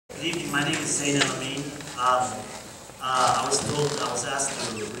Good evening. My name is Zain Amin. I was asked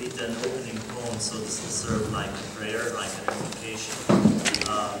to read an opening poem, so this will serve like a prayer, like an invocation,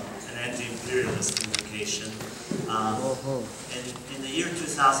 an anti-imperialist invocation. In the year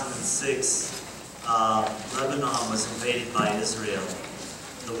 2006, Lebanon was invaded by Israel.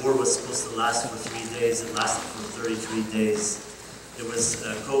 The war was supposed to last for 3 days. It lasted for 33 days. It was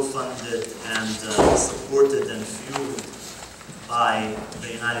co-funded and supported and fueled by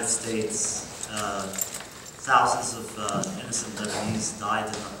the United States. Thousands of innocent Lebanese died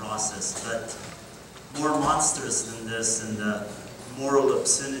in the process. But more monstrous than this, and the moral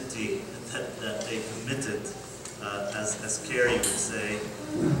obscenity that they committed, as Kerry would say,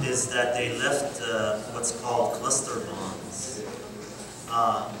 is that they left what's called cluster bombs.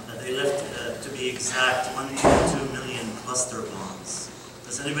 They left, to be exact, 1.2 million cluster bombs.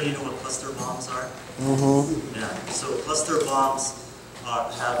 Does anybody know what cluster bombs are? Mm-hmm. Yeah. So cluster bombs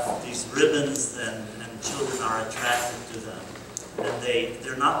have these ribbons, and children are attracted to them. And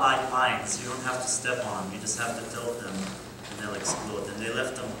they're not like mines. You don't have to step on them. You just have to tilt them, and they'll explode. And they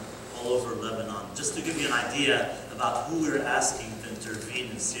left them all over Lebanon. Just to give you an idea about who we're asking to intervene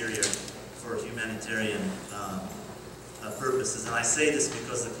in Syria for humanitarian purposes. And I say this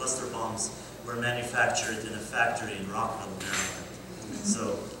because the cluster bombs were manufactured in a factory in Rockville, Maryland.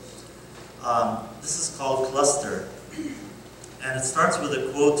 So this is called Cluster. And it starts with a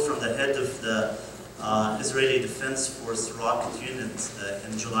quote from the head of the Israeli Defense Force rocket unit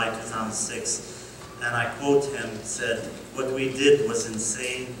in July 2006. And I quote him, said, "What we did was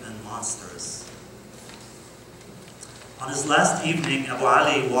insane and monstrous." On his last evening, Abu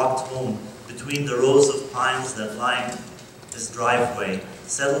Ali walked home between the rows of pines that lined his driveway,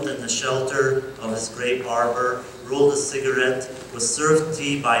 settled in the shelter of his grape arbor, rolled a cigarette, was served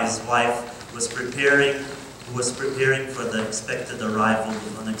tea by his wife, who was preparing for the expected arrival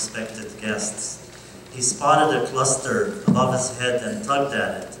of unexpected guests. He spotted a cluster above his head and tugged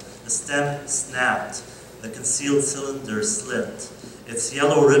at it. The stem snapped, the concealed cylinder slipped. Its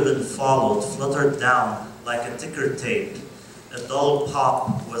yellow ribbon followed, fluttered down like a ticker tape. A dull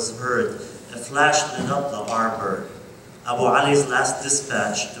pop was heard. A flash lit up the arbor. Abu Ali's last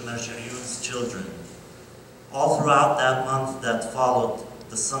dispatch to Marjariun's children. All throughout that month that followed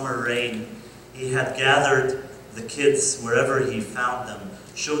the summer rain, he had gathered the kids wherever he found them,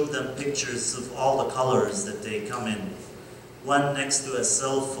 showed them pictures of all the colors that they come in. One next to a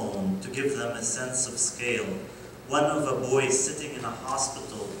cell phone to give them a sense of scale. One of a boy sitting in a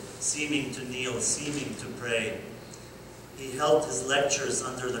hospital, seeming to kneel, seeming to pray. He held his lectures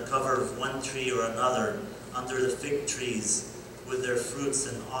under the cover of one tree or another, under the fig trees with their fruits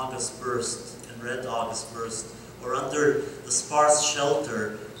in August burst, in red August burst, or under the sparse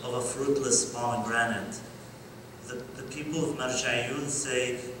shelter of a fruitless pomegranate. The people of Marjariun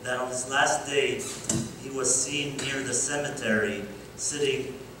say that on his last day, he was seen near the cemetery,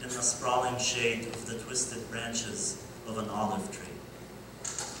 sitting in the sprawling shade of the twisted branches of an olive tree.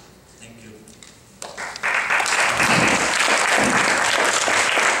 Thank you.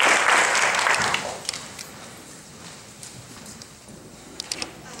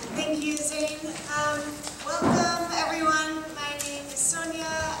 Thank you, Zain. Welcome, everyone. My name is Sonia.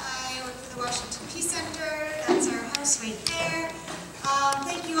 I work for the Washington Peace Center. That's our house right there.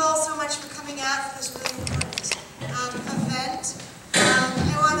 Thank you all so much for coming out for this really important event. I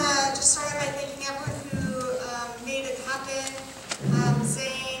want to just start by thanking everyone who made it happen.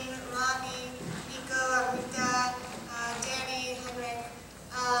 Zain, Rami, Nico, Amrita, Danny, Henrik.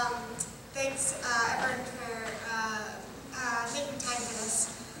 Thanks, everyone, for making time for this.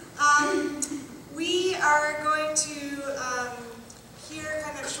 We are going to hear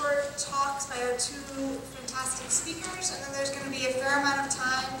kind of short talks by our two fantastic speakers, and then there's going to be a fair amount of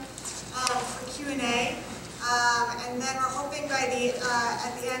time for Q&A. And then we're hoping by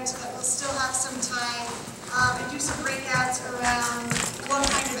at the end that we'll still have some time and do some breakouts around what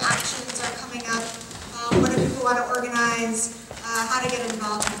kind of actions are coming up, what do people want to organize, how to get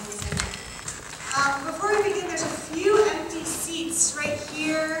involved in these things. Before we begin, there's a few empty seats right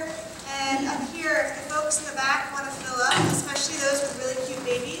here and up here. If the folks in the back want to fill up, especially those with really cute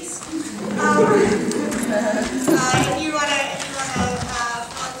babies. If you want to fill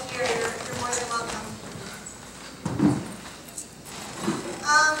up here, you're more than welcome.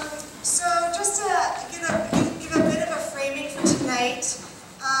 So just to give a bit of a framing for tonight,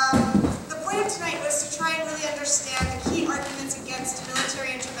 the point of tonight was to try and really understand the key arguments against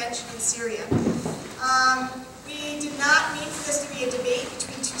military intervention in Syria. We did not mean for this to be a debate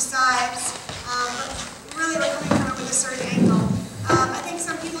between two sides, but really we're coming from it with a certain angle. I think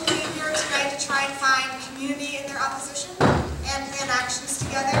some people came here tonight to try and find community in their opposition and plan actions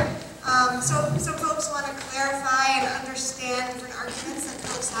together. So folks want to clarify and understand different arguments that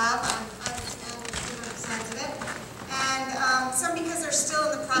folks have on different sides of it. And some because they're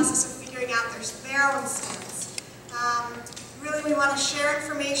still in the process of figuring out their own stance. Really, we want to share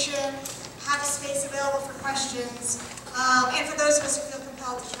information, have a space available for questions, and for those of us who feel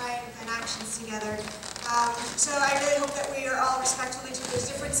compelled to try and plan actions together. So I really hope that we are all respectful of each other's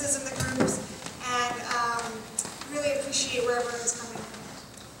differences in the groups, and really appreciate where everyone's coming from.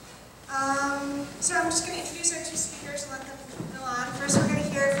 So I'm just going to introduce our two speakers and let them go on. First, we're going to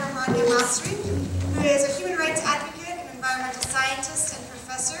hear from Rania Masri, who is a human rights advocate, an environmental scientist, and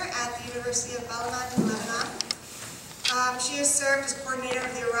professor at the University of Balman in Lebanon. She has served as coordinator of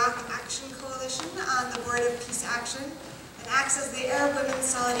the Iraq Action Coalition on the board of Peace Action, and acts as the Arab Women's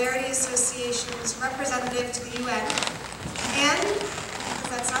Solidarity Association's representative to the UN, and, if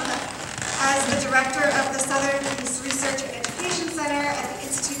that's not enough, as the director of the Southern Peace Research and Education Center at the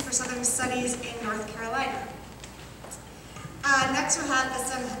Institute for Southern Studies in North Carolina. Next we have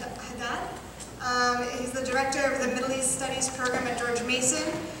Bassem Haddad. He's the director of the Middle East Studies program at George Mason,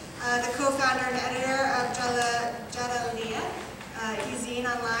 the co-founder and editor of Jadaliyya, Ezine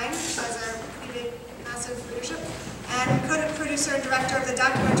Online, which has a pretty big, massive readership, and co-producer and director of the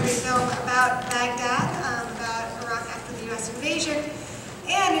documentary film about Baghdad, about Iraq after the US invasion.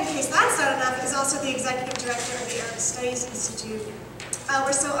 And in case that's not enough, is also the executive director of the Arab Studies Institute.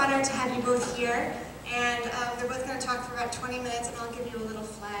 We're so honored to have you both here, and they're both going to talk for about 20 minutes, and I'll give you a little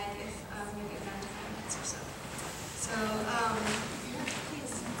flag if you get down to 5 minutes or so. So, yeah,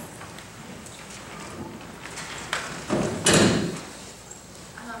 please.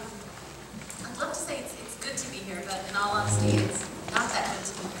 I'd love to say it's good to be here, but in all honesty, it's not that good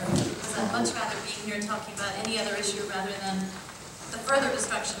to be here, because I'd much rather be here talking about any other issue rather than the further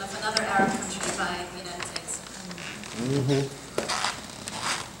destruction of another Arab country by the United States.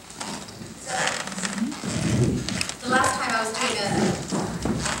 The last time I was doing a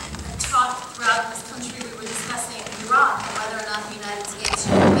talk throughout this country, we were discussing Iraq and whether or not the United States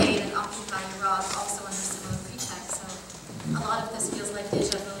should invade and occupy Iraq also under similar pretext. So a lot of this feels like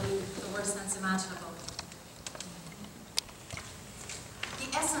deja vu, the worst sense imaginable.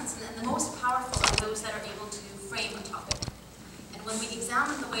 The essence and the most powerful are those that are able to frame a topic. And when we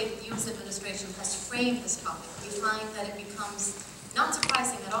examine the way that the U.S. administration has framed this topic, we find that it becomes not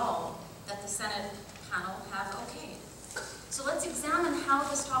surprising at all that the Senate panel have okayed. So let's examine how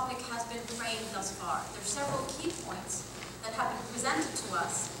this topic has been framed thus far. There are several key points that have been presented to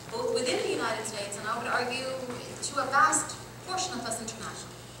us, both within the United States and I would argue to a vast portion of us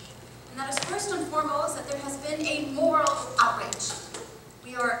internationally. And that is first and foremost that there has been a moral outrage.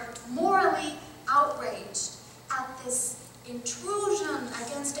 We are morally outraged at this intrusion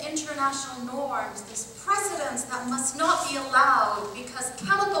against international norms, this precedence that must not be allowed because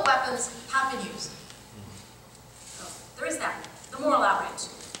chemical weapons have been used. So there is that, the moral outrage,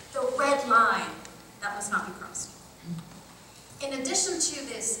 the red line that must not be crossed. In addition to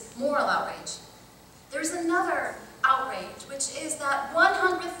this moral outrage, there is another outrage, which is that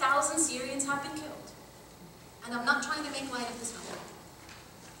 100,000 Syrians have been killed. And I'm not trying to make light of this number.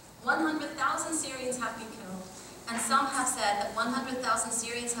 100,000 Syrians have been killed. And some have said that 100,000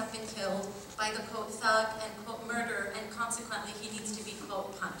 Syrians have been killed by the, quote, thug and, quote, murderer, and consequently he needs to be,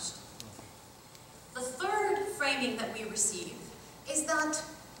 quote, punished. The third framing that we receive is that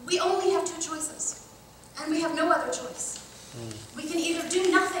we only have two choices, and we have no other choice. We can either do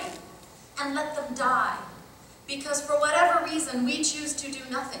nothing and let them die, because for whatever reason we choose to do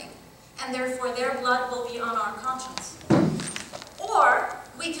nothing, and therefore their blood will be on our conscience. Or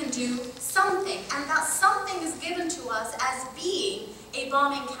we can do something, and that something is given to us as being a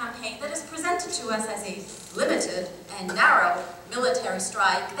bombing campaign that is presented to us as a limited and narrow military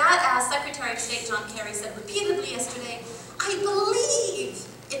strike that, as Secretary of State John Kerry said repeatedly yesterday, I believe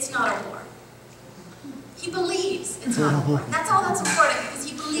it's not a war. He believes it's not a war. That's all that's important, because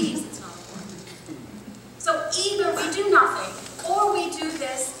he believes it's not a war. So either we do nothing, or we do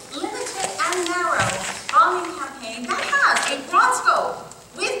this limited and narrow bombing campaign that has a broad scope,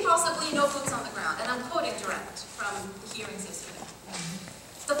 with possibly no boots on the ground, and I'm quoting direct from the hearings yesterday.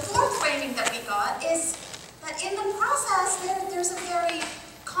 The fourth framing that we got is that in the process there's a very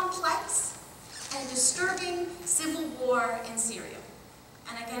complex and disturbing civil war in Syria.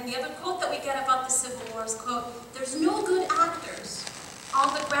 And again, the other quote that we get about the civil war is, quote, there's no good actors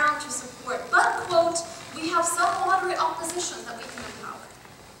on the ground to support, but, quote, we have some moderate opposition that we can empower.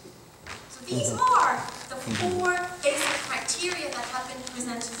 So these are the four basic criteria that have been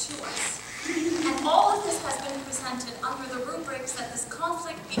presented to us. And all of this has been presented under the rubrics that this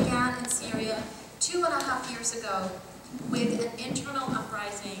conflict began in Syria 2.5 years ago with an internal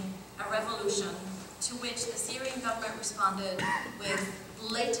uprising, a revolution to which the Syrian government responded with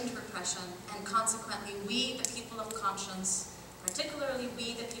blatant repression, and consequently we, the people of conscience, particularly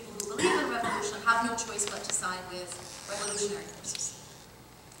we, the people who believe in revolution, have no choice but to side with revolutionary forces.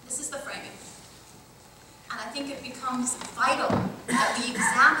 This is the framing. And I think it becomes vital that we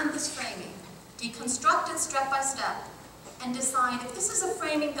examine this framing, deconstruct it step by step, and decide if this is a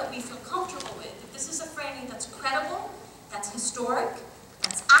framing that we feel comfortable with, if this is a framing that's credible, that's historic,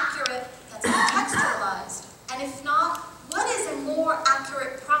 that's accurate, that's contextualized, and if not, what is a more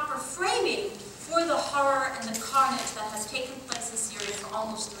accurate, proper framing for the horror and the carnage that has taken place in Syria for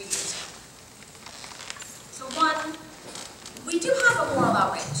almost 3 years now? So one, we do have a moral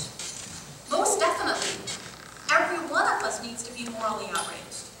outrage. Most definitely. Every one of us needs to be morally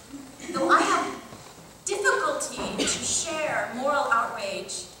outraged. Though I have difficulty to share moral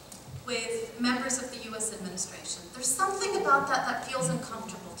outrage with members of the US administration. There's something about that that feels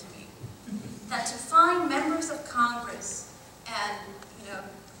uncomfortable to me. That to find members of Congress and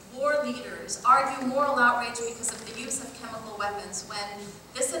war leaders argue moral outrage because of the use of chemical weapons when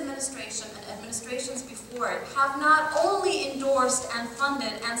this administration and administrations before it have not only endorsed and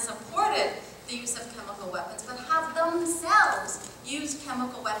funded and supported the use of chemical weapons, but have themselves used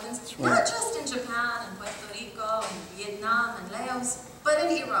chemical weapons, not just in Japan and Puerto Rico and Vietnam and Laos, but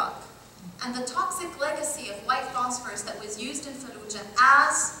in Iraq. And the toxic legacy of white phosphorus that was used in Fallujah,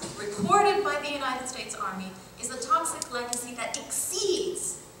 as recorded by the United States Army, is a toxic legacy that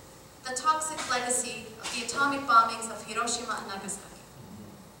exceeds the toxic legacy of the atomic bombings of Hiroshima and Nagasaki.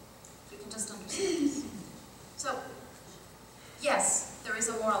 If we can just understand this. So, yes, there is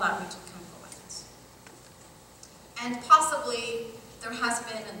a moral outrage of chemical weapons. And possibly there has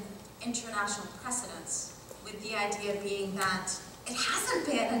been an international precedence, with the idea being that it hasn't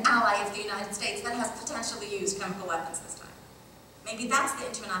been an ally of the United States that has potentially used chemical weapons this time. Maybe that's the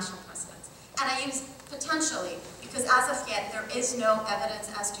international precedence. And I use potentially because as of yet there is no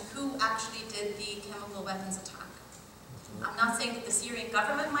evidence as to who actually did the chemical weapons attack. I'm not saying that the Syrian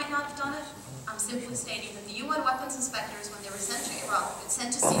government might not have done it. I'm simply stating that the UN weapons inspectors, when they were sent to Iraq,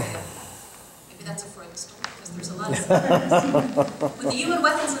 sent to Syria, maybe that's a further story because there's a lot of stories. When the UN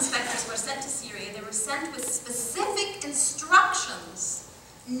weapons inspectors were sent to Syria, they were sent with specific instructions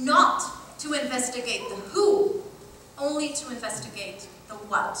not to investigate the who, only to investigate the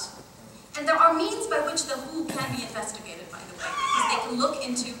what. And there are means by which the who can be investigated, by the way, because they can look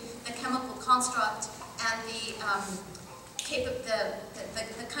into the chemical construct and the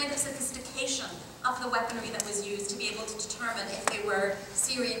kind of sophistication of the weaponry that was used to be able to determine if they were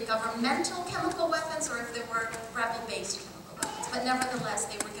Syrian governmental chemical weapons or if they were rebel-based chemical weapons. But nevertheless,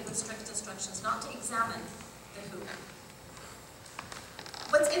 they were given strict instructions not to examine the who.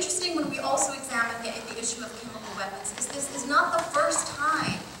 What's interesting when we also examine the issue of chemical weapons is this is not the first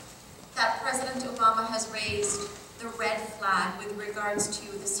time that President Obama has raised the red flag with regards to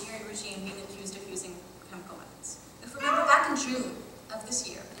the Syrian regime being accused of using chemical weapons. If you remember back in June of this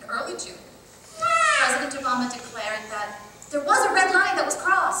year, in early June, President Obama declared that there was a red line that was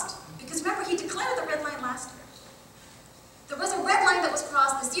crossed. Because remember, he declared the red line last year. There was a red line that was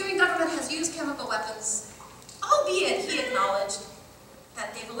crossed. The Syrian government has used chemical weapons, albeit he acknowledged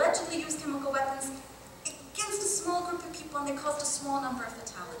that they've allegedly used chemical weapons against a small group of people and they caused a small number of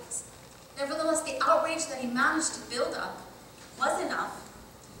fatalities. Nevertheless, the outrage that he managed to build up was enough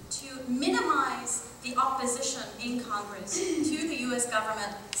to minimize the opposition in Congress to the US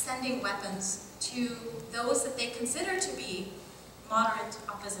government sending weapons to those that they consider to be moderate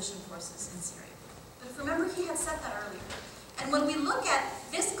opposition forces in Syria. But if remember, he had said that earlier. And when we look at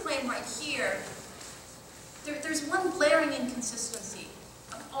this claim right here, there's one glaring inconsistency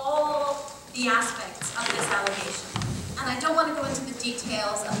of all the aspects of this allegation. And I don't want to go into the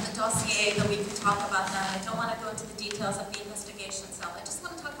details of the dossier, that we can talk about that. I don't want to go into the details of the investigation itself. I just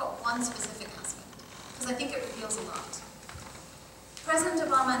want to talk about one specific aspect, because I think it reveals a lot. President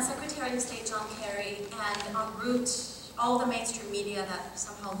Obama and Secretary of State John Kerry, and en route, all the mainstream media that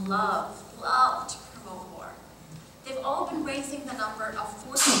somehow love to promote war, they've all been raising the number of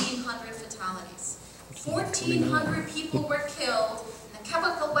 1,400 fatalities. 1,400 people were killed in a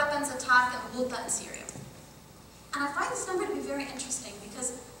chemical weapons attack in Ghouta in Syria. And I find this number to be very interesting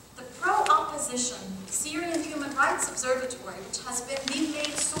because the pro-opposition Syrian Human Rights Observatory, which has been the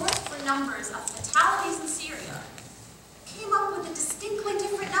main source for numbers of fatalities in Syria, came up with a distinctly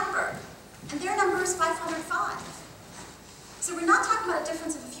different number, and their number is 505. So we're not talking about a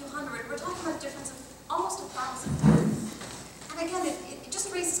difference of a few hundred, we're talking about a difference of almost 1,000. And again, it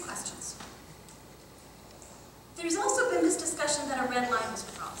just raises questions. There's also been this discussion that a red line was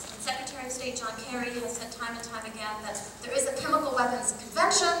crossed. And Secretary of State John Kerry has said time and time again that there is a chemical weapons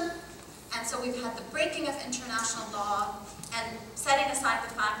convention, And so we've had the breaking of international law, and setting aside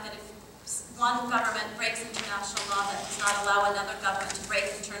the fact that if one government breaks international law, that does not allow another government to break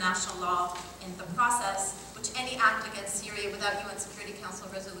international law in the process, which any act against Syria without UN Security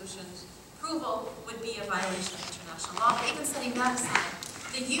Council resolutions approval would be a violation of international law. But even setting that aside,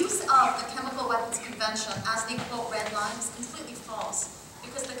 the use of the Chemical Weapons Convention as the quote red line is completely false,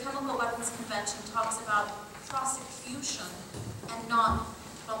 because the Chemical Weapons Convention talks about prosecution and not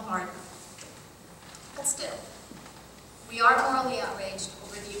bombardment. But still, we are morally outraged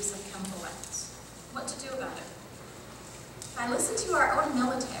over the use of chemical weapons. What to do about it? If I listen to our own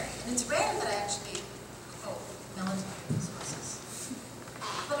military, and it's rare that I actually quote military sources,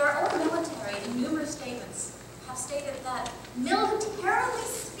 but our own military in numerous statements have stated that militarily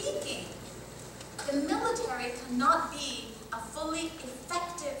speaking, the military cannot be a fully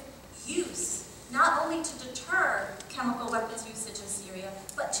effective use, not only to deter chemical weapons usage in Syria,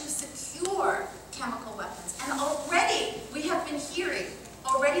 but to secure chemical weapons. And already we have been hearing,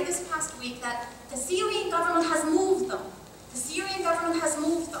 already this past week, that the Syrian government has moved them. The Syrian government has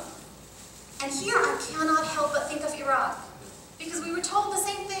moved them. And here I cannot help but think of Iraq, because we were told the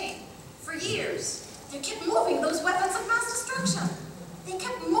same thing for years. They kept moving those weapons of mass destruction. They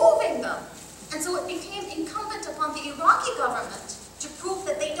kept moving them. And so it became incumbent upon the Iraqi government to prove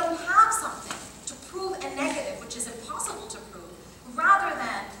that they don't have something, to prove a negative, which is impossible to prove, rather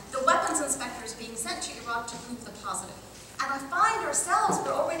than the weapons inspectors being sent to Iraq to prove the positive. And I find ourselves,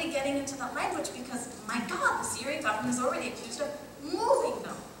 we're already getting into that language because, my God, the Syrian government is already accused of moving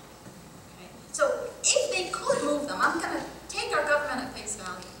them. Okay? So if they could move them, I'm going to take our government at face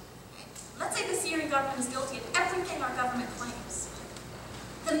value. Okay? Let's say the Syrian government is guilty of everything our government claims.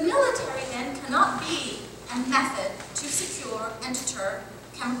 The military then cannot be a method to secure and deter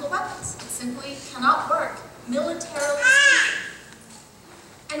chemical weapons. It simply cannot work, militarily speaking.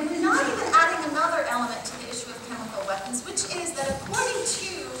 And we're not even adding another element to the issue of chemical weapons, which is that according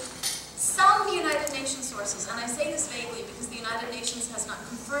to some United Nations sources, and I say this vaguely because the United Nations has not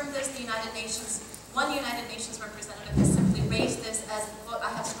confirmed this, one United Nations representative has simply raised this as, quote, I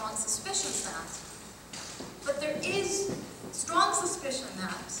have strong suspicions that. But there is strong suspicion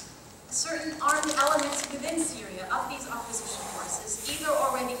that certain armed elements within Syria of these opposition forces either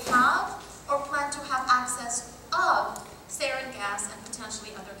already have or plan to have access of sarin gas and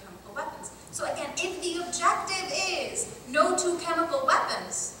potentially other chemical weapons. So again, if the objective is no to chemical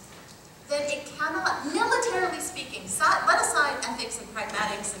weapons, then it cannot, militarily speaking, let aside ethics and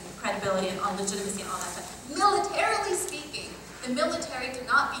pragmatics and credibility and legitimacy and all that, but militarily speaking, the military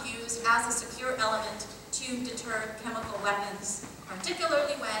cannot be used as a secure element to deter chemical weapons,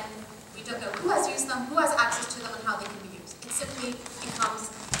 particularly when we don't know who has used them, who has access to them, and how they can be used. It simply becomes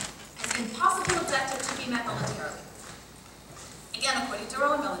an impossible objective to be met militarily. Again, according to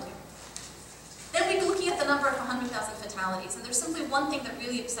our own military. Then we're looking at the number of 100,000 fatalities, and there's simply one thing that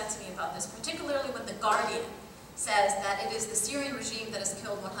really upsets me about this, particularly when The Guardian says that it is the Syrian regime that has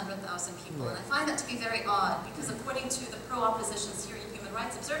killed 100,000 people. And I find that to be very odd, because according to the pro-opposition Syrian Human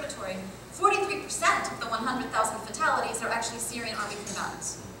Rights Observatory, 43% of the 100,000 fatalities are actually Syrian army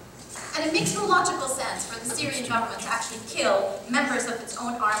combatants. And it makes no logical sense for the Syrian government to actually kill members of its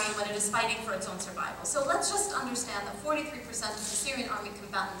own army when it is fighting for its own survival. So let's just understand that 43% of the Syrian army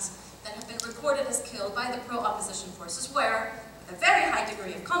combatants that have been reported as killed by the pro-opposition forces were, with a very high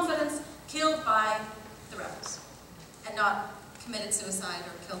degree of confidence, killed by the rebels, and not committed suicide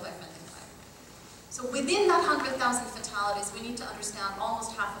or killed by friendly fire. So within that 100,000 fatalities, we need to understand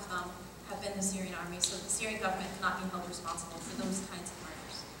almost half of them have been the Syrian army, so the Syrian government cannot be held responsible for those kinds of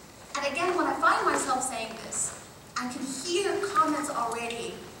murders. And again, when I find myself saying this, I can hear comments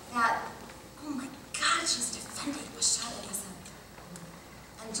already that, oh my God, she's defending Bashar al-Assad.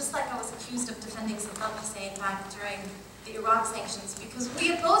 And just like I was accused of defending Saddam Hussein back during the Iraq sanctions, because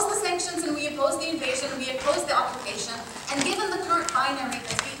we oppose the sanctions and we oppose the invasion and we oppose the occupation, and given the current binary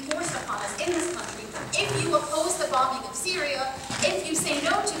that's being forced upon us in this country, if you oppose the bombing of Syria, if you say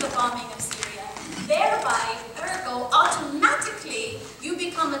no to the bombing of Syria, thereby, ergo, automatically, you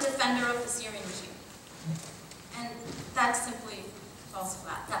become a defender of the Syrian regime. And that's simply false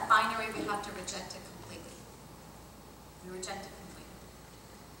flat. That binary, we have to reject it completely. We reject it completely.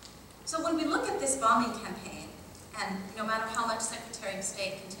 So when we look at this bombing campaign, and no matter how much Secretary of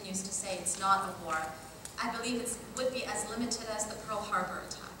State continues to say it's not a war, I believe it would be as limited as the Pearl Harbor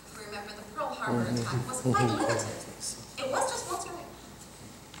attack. If we remember, the Pearl Harbor attack was quite limited. It was just once a week.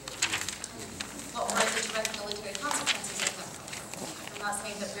 What were the direct military consequences of that Pearl Harbor attack? I'm not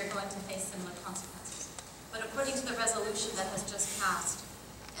saying that we're going to face similar consequences. But according to the resolution that has just passed,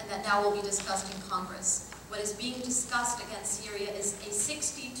 and that now will be discussed in Congress, what is being discussed against Syria is a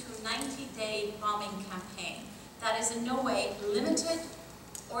 60 to 90 90-day bombing campaign that is in no way limited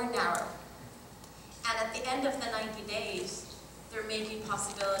or narrow. And at the end of the 90 days, there may be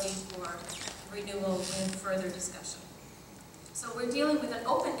possibility for renewal and further discussion. So we're dealing with an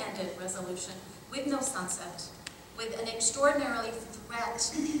open-ended resolution with no sunset, with an extraordinarily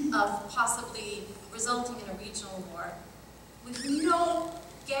threat of possibly resulting in a regional war, with no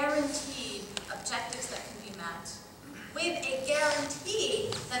guaranteed objectives that can be met, with a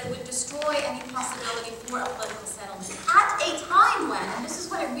guarantee that it would destroy any possibility for a political settlement. At a time when, and this is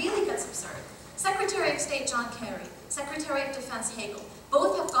when it really gets absurd, Secretary of State John Kerry, Secretary of Defense Hagel,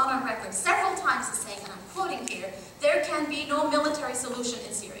 both have gone on record several times as saying, and I'm quoting here, there can be no military solution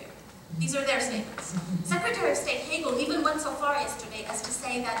in Syria. These are their statements. Secretary of State Hagel even went so far yesterday as to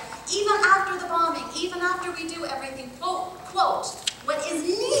say that even after the bombing, even after we do everything, quote, what is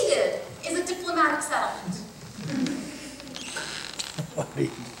needed is a diplomatic settlement.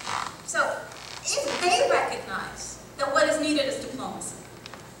 So, if they recognize that what is needed is diplomacy,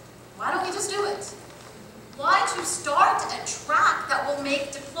 why don't we just do it? Why to start a track that will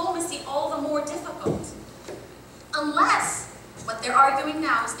make diplomacy all the more difficult? Unless what they're arguing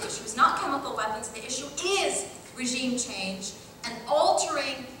now is the issue is not chemical weapons, the issue is regime change and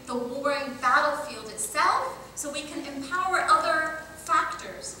altering the warring battlefield itself so we can empower other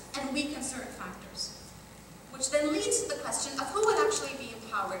factors and weaken certain factors. Which then leads to the question of who would actually be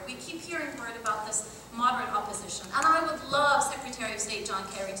empowered. We keep hearing word about this moderate opposition, and I would love Secretary of State John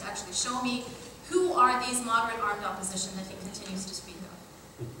Kerry to actually show me who are these moderate armed opposition that he continues to speak of.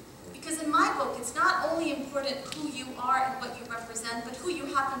 Because in my book, it's not only important who you are and what you represent, but who you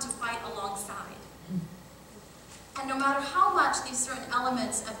happen to fight alongside. And no matter how much these certain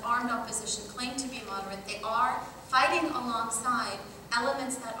elements of armed opposition claim to be moderate, they are fighting alongside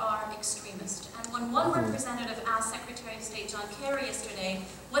elements that are extremist. And when one representative asked Secretary of State John Kerry yesterday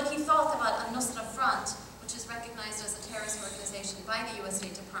what he thought about Al-Nusra Front, which is recognized as a terrorist organization by the US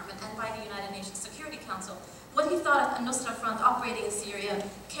State Department and by the United Nations Security Council, what he thought of Al-Nusra Front operating in Syria,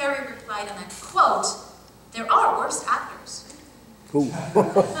 Kerry replied, and I quote, "There are worse actors."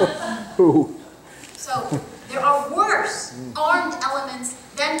 So, there are worse armed elements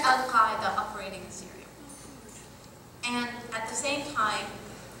than Al-Qaeda operating in Syria. And at the same time,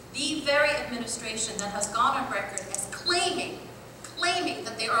 the very administration that has gone on record as claiming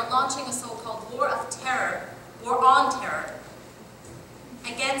that they are launching a so-called war of terror, war on terror,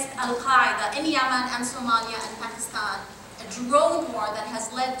 against Al-Qaeda in Yemen and Somalia and Pakistan, a drone war that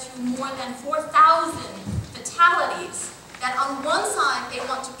has led to more than 4,000 fatalities, that on one side they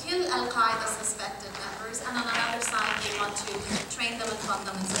want to kill Al-Qaeda suspected members, and on another side they want to train them and fund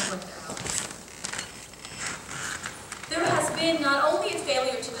them and support their allies. There has been not only a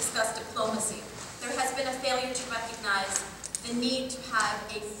failure to discuss diplomacy, there has been a failure to recognize the need to have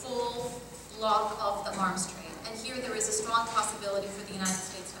a full block of the arms trade. And here there is a strong possibility for the United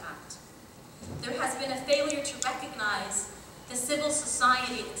States to act. There has been a failure to recognize the civil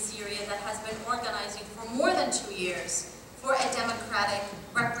society in Syria that has been organizing for more than 2 years for a democratic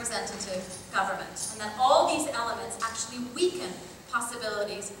representative government. And that all these elements actually weaken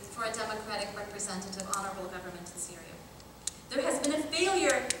possibilities for a democratic representative honorable government in Syria. There has been a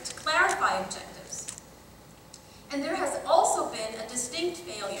failure to clarify objectives. And there has also been a distinct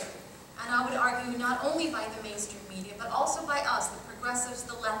failure, and I would argue not only by the mainstream media, but also by us, the progressives,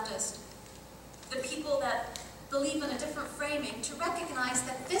 the leftists, the people that believe in a different framing, to recognize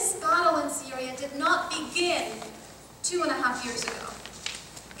that this battle in Syria did not begin 2.5 years ago.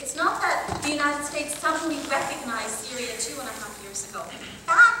 It's not that the United States suddenly recognized Syria 2.5 years ago.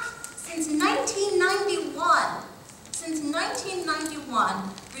 Back since 1991,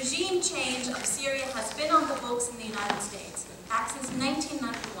 regime change of Syria has been on the books in the United States. Back since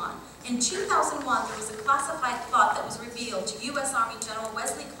 1991. In 2001, there was a classified plot that was revealed to U.S. Army General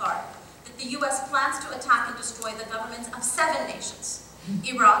Wesley Clark that the U.S. plans to attack and destroy the governments of 7 nations.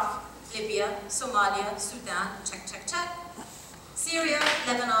 Iraq, Libya, Somalia, Sudan, check, Syria,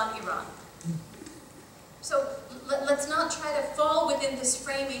 Lebanon, Iran. So let's not try to fall within this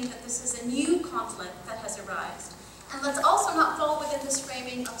framing that this is a new conflict that has arisen. And let's also not fall within this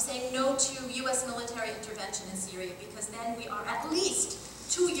framing of saying no to U.S. military intervention in Syria, because then we are at least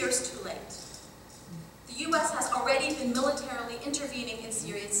 2 years too late. The U.S. has already been militarily intervening in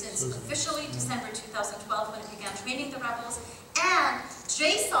Syria since officially December 2012 when it began training the rebels, and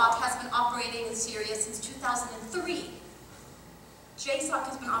JSOC has been operating in Syria since 2003. JSOC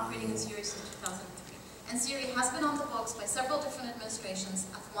has been operating in Syria since 2003. And Syria has been on the books by several different administrations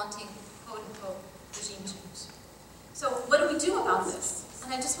of wanting, quote-unquote, regime change. So what do we do about this?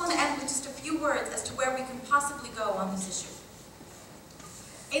 And I just want to end with just a few words as to where we can possibly go on this issue.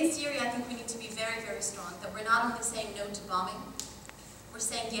 In Syria, I think we need to be very, very strong, that we're not only saying no to bombing, we're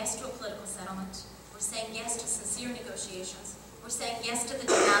saying yes to a political settlement, we're saying yes to sincere negotiations, we're saying yes to the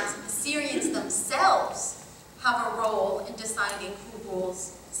demands of the Syrians themselves have a role in deciding who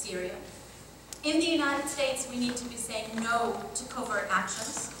rules Syria. In the United States, we need to be saying no to covert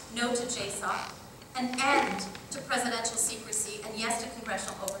actions, no to JSOC, an end to presidential secrecy, and yes to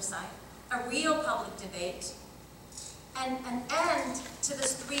congressional oversight, a real public debate, and an end to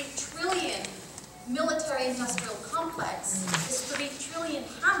this 3 trillion military-industrial complex, this 3 trillion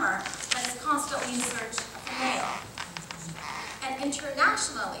hammer that is constantly in search of a nail. And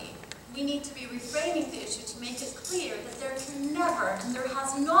internationally, we need to be reframing the issue to make it clear that there can never, and there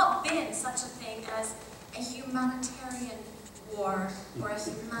has not been such a thing as a humanitarian war or a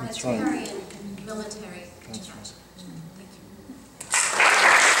humanitarian military intervention. Thank you.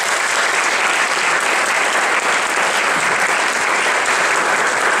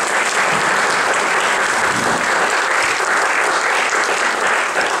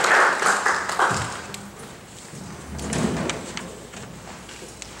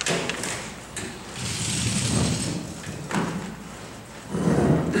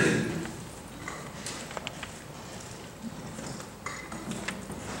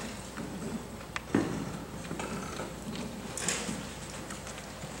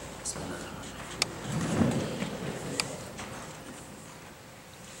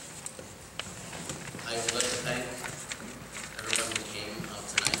 I would like to thank everyone who came out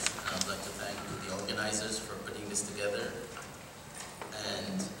tonight. I would like to thank the organizers for putting this together,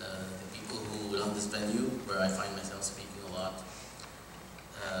 and the people who run this venue, where I find myself speaking a lot,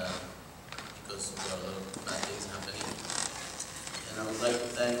 because there are a lot of bad things happening. And I would like to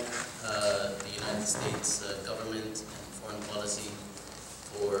thank the United States government and foreign policy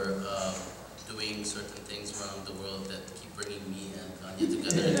for doing certain things around the world that keep bringing me and Anya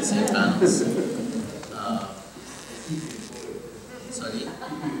together in the same panels. Sorry?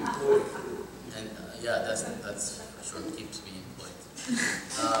 And yeah, that's for sure, keeps me employed.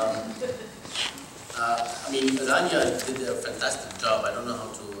 I mean, Rania did a fantastic job. I don't know how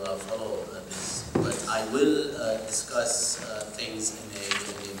to follow this, but I will discuss things in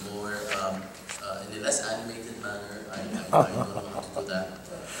a more, in a less animated manner. I don't know how to do that.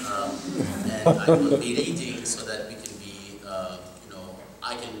 And I will be reading so that we can be,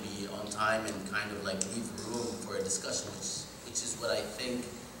 I can be on time and kind of like leave room for a discussion, which is what I think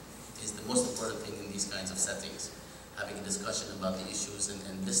is the most important thing in these kinds of settings. Having a discussion about the issues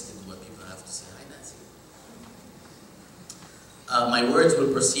and listening to what people have to say. Hi, Nancy. My words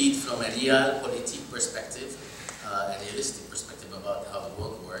will proceed from a realpolitik perspective, a realistic perspective about how the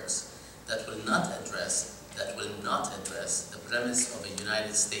world works, that will not address the premise of a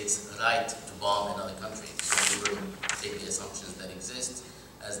United States right to bomb another country. So we will take the assumptions that exist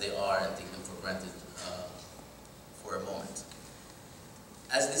as they are and take them for granted for a moment.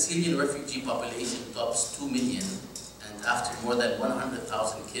 As the Syrian refugee population tops 2 million, and after more than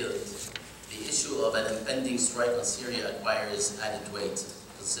 100,000 killed, the issue of an impending strike on Syria acquires added weight,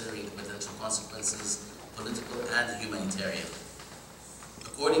 considering the potential consequences, political and humanitarian.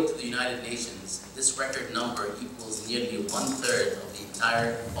 According to the United Nations, this record number equals nearly 1/3 of the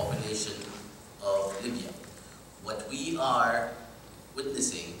entire population of Libya. What we are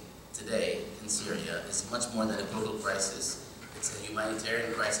witnessing today in Syria is much more than a global crisis. It's a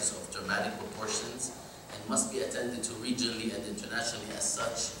humanitarian crisis of dramatic proportions and must be attended to regionally and internationally as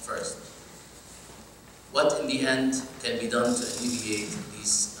such first. What in the end can be done to alleviate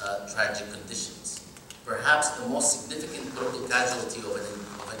these tragic conditions? Perhaps the most significant political casualty of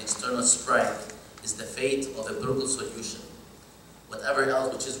an external strike is the fate of a political solution. Whatever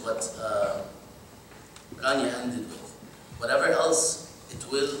else, which is what Rania ended with. Whatever else it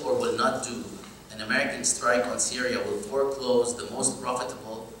will or will not do, an American strike on Syria will foreclose the most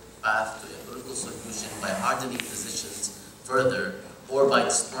profitable path to a political solution by hardening positions further or by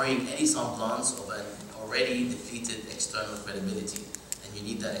destroying any semblance of an already depleted external credibility. And you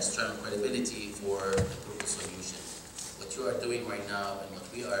need that external credibility for a political solution. What you are doing right now and what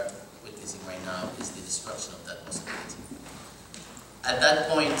we are witnessing right now is the destruction of that possibility. At that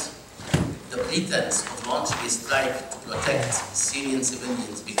point, the pretense of launching a strike to protect Syrian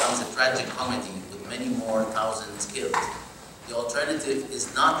civilians becomes a tragic comedy with many more thousands killed. The alternative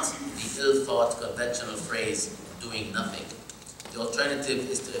is not the ill-thought conventional phrase, doing nothing. The alternative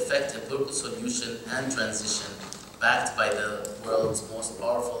is to effect a political solution and transition backed by the world's most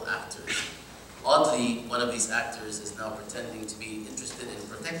powerful actors. Oddly, one of these actors is now pretending to be interested in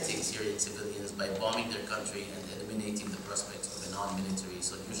protecting Syrian civilians by bombing their country and eliminating the prospect of a non-military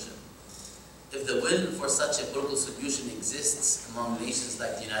solution. If the will for such a political solution exists among nations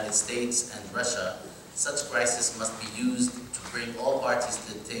like the United States and Russia, such crisis must be used to bring all parties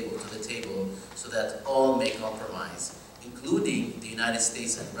to the table so that all may compromise, including the United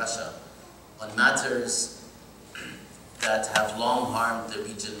States and Russia, on matters that have long harmed the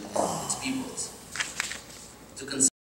region and its peoples. To